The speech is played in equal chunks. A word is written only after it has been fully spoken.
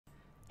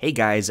Hey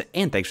guys,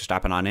 and thanks for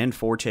stopping on in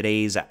for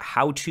today's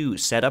how to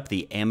set up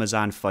the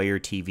Amazon Fire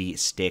TV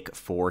Stick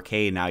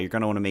 4K. Now, you're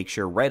going to want to make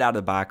sure right out of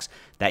the box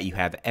that you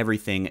have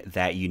everything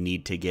that you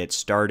need to get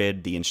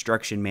started. The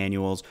instruction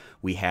manuals,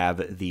 we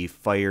have the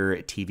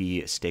Fire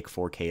TV Stick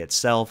 4K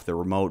itself, the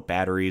remote,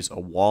 batteries, a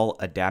wall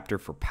adapter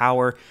for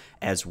power,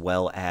 as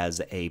well as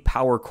a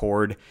power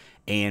cord,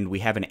 and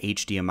we have an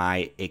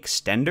HDMI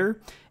extender.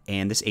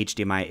 And this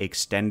HDMI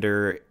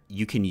extender,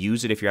 you can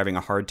use it if you're having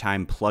a hard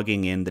time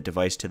plugging in the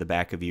device to the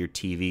back of your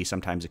TV.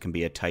 Sometimes it can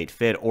be a tight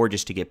fit, or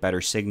just to get better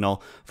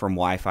signal from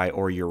Wi-Fi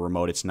or your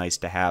remote. It's nice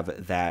to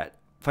have that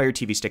Fire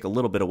TV Stick a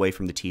little bit away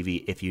from the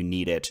TV if you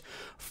need it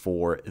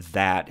for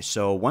that.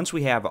 So once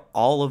we have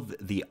all of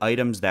the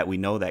items that we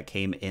know that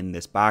came in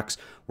this box,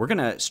 we're going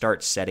to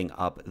start setting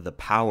up the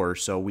power.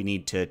 So we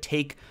need to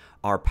take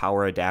our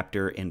power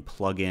adapter and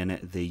plug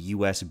in the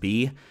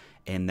USB.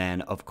 And then,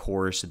 of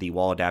course, the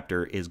wall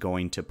adapter is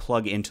going to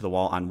plug into the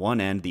wall on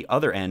one end. The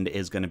other end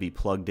is going to be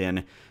plugged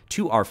in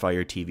to our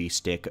Fire TV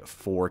Stick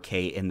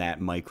 4K in that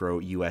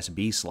micro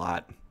USB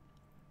slot.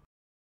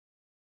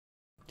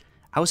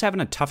 I was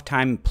having a tough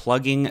time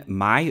plugging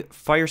my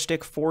Fire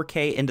Stick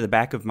 4K into the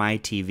back of my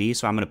TV,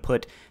 so I'm going to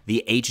put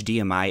the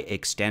HDMI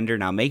extender.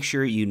 Now, make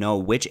sure you know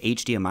which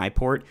HDMI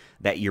port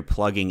that you're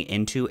plugging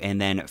into, and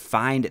then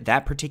find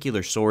that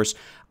particular source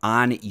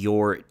on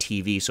your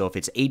TV. So if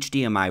it's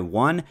HDMI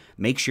 1,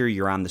 make sure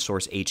you're on the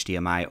source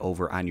HDMI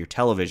over on your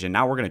television.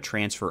 Now we're going to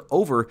transfer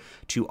over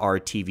to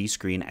our TV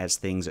screen as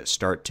things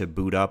start to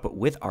boot up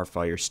with our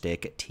Fire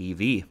Stick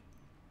TV.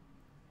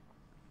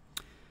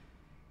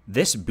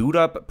 This boot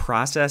up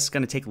process is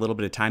going to take a little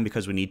bit of time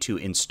because we need to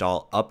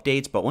install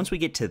updates, but once we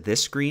get to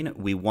this screen,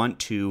 we want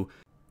to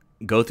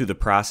go through the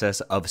process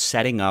of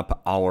setting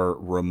up our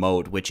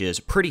remote, which is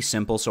pretty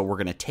simple. So we're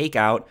going to take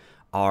out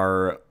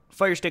our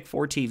Fire Stick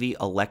 4 TV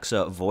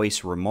Alexa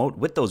voice remote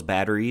with those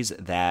batteries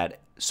that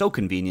so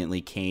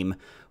conveniently came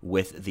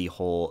with the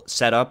whole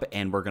setup,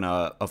 and we're going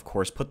to, of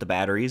course, put the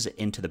batteries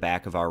into the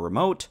back of our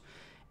remote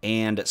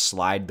and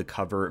slide the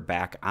cover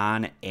back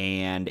on,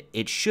 and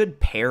it should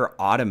pair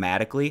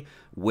automatically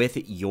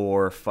with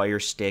your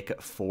Fire Stick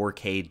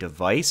 4K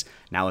device.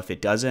 Now, if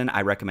it doesn't,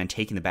 I recommend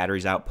taking the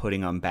batteries out,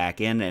 putting them back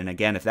in, and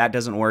again, if that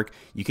doesn't work,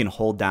 you can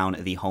hold down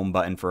the home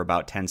button for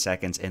about 10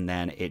 seconds, and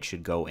then it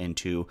should go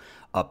into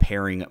a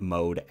pairing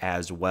mode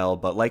as well.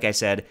 But like I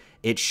said,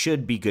 it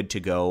should be good to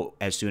go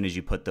as soon as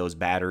you put those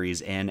batteries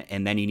in,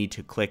 and then you need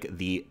to click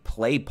the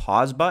play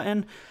pause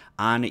button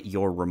on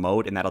your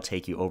remote, and that'll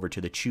take you over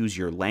to the choose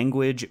your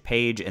language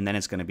page, and then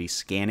it's going to be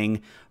scanning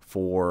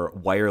for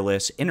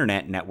wireless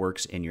internet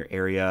networks in your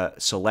area.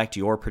 Select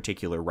your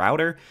particular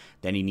router,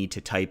 then you need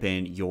to type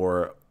in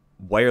your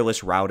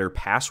wireless router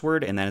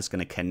password, and then it's going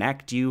to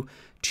connect you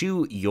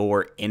to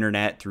your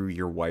internet through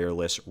your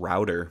wireless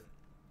router.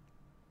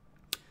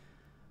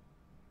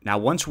 Now,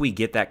 once we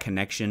get that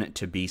connection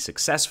to be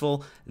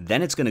successful,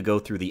 then it's going to go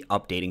through the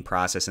updating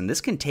process, and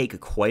this can take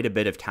quite a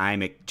bit of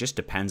time. It just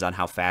depends on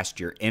how fast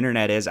your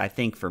internet is. I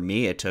think for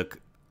me, it took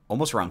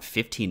almost around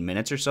 15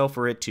 minutes or so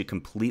for it to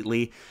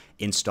completely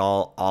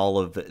install all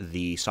of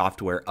the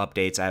software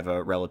updates. I have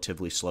a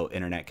relatively slow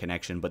internet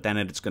connection, but then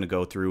it's going to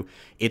go through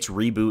its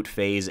reboot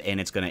phase,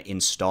 and it's going to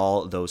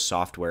install those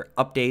software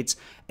updates,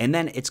 and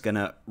then it's going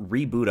to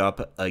reboot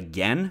up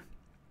again.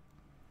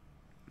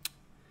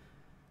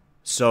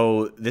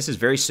 So this is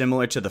very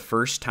similar to the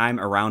first time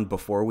around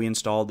before we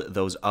installed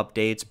those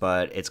updates,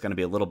 but it's going to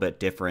be a little bit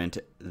different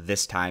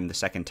this time, the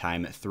second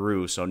time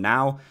through. So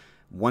now,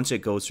 once it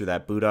goes through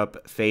that boot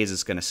up phase,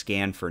 it's going to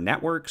scan for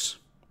networks.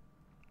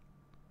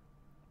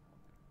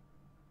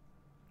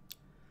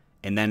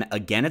 And then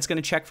again, it's going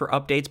to check for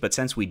updates, but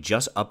since we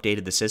just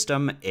updated the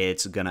system,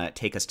 it's going to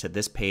take us to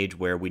this page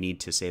where we need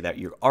to say that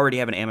you already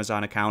have an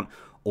Amazon account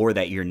or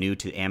that you're new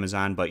to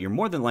Amazon, but you're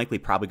more than likely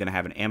probably going to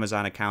have an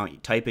Amazon account. You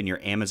type in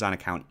your Amazon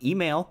account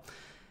email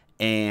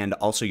and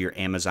also your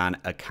Amazon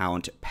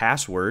account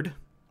password,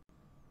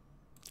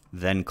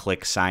 then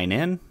click sign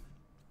in.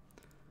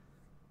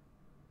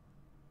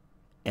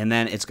 And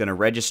then it's going to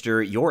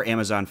register your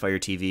Amazon Fire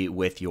TV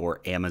with your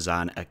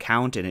Amazon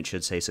account, and it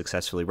should say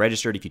successfully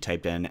registered. If you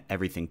typed in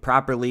everything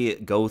properly,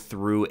 go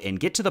through and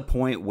get to the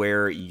point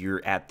where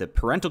you're at the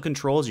parental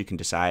controls. You can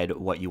decide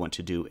what you want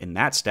to do in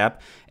that step,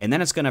 and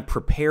then it's going to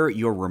prepare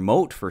your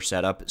remote for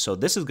setup. So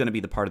this is going to be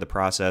the part of the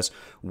process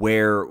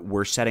where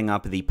we're setting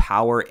up the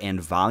power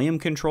and volume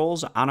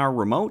controls on our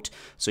remote.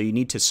 So you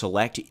need to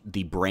select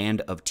the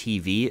brand of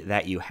TV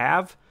that you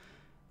have,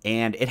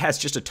 and it has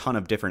just a ton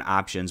of different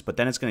options, but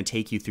then it's going to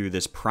take you through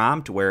this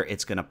prompt where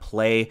it's going to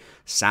play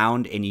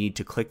sound, and you need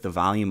to click the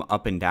volume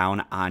up and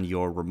down on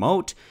your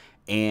remote.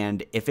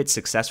 And if it's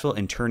successful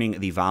in turning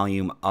the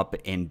volume up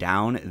and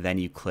down, then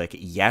you click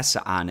yes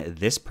on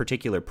this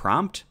particular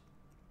prompt.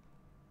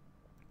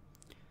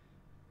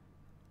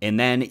 And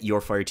then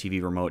your Fire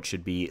TV remote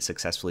should be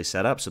successfully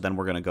set up. So then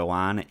we're going to go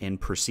on and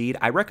proceed.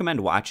 I recommend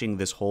watching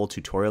this whole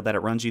tutorial that it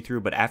runs you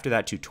through, but after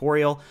that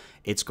tutorial,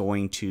 it's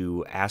going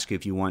to ask you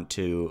if you want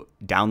to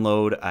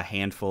download a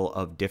handful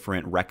of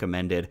different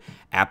recommended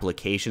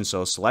applications.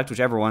 So select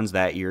whichever ones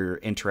that you're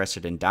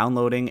interested in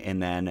downloading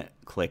and then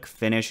click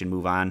finish and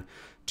move on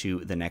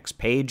to the next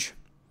page.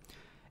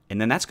 And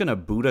then that's going to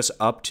boot us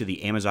up to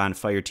the Amazon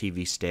Fire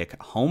TV Stick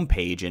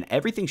homepage, and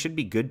everything should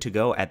be good to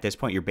go at this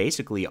point. You're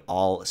basically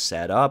all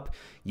set up.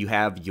 You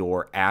have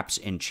your apps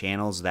and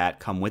channels that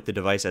come with the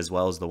device as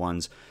well as the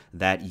ones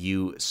that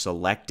you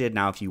selected.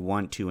 Now, if you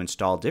want to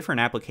install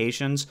different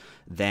applications,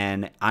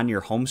 then on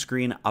your home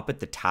screen up at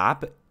the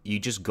top, you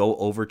just go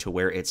over to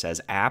where it says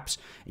apps,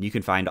 and you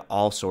can find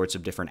all sorts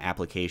of different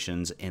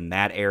applications in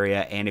that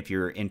area. And if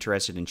you're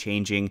interested in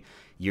changing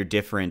your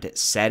different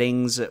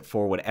settings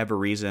for whatever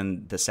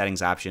reason, the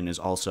settings option is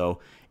also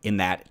in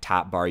that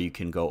top bar. You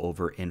can go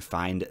over and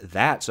find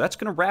that. So that's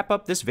going to wrap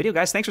up this video,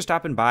 guys. Thanks for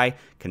stopping by.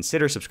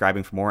 Consider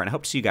subscribing for more, and I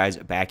hope to see you guys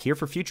back here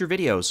for future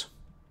videos.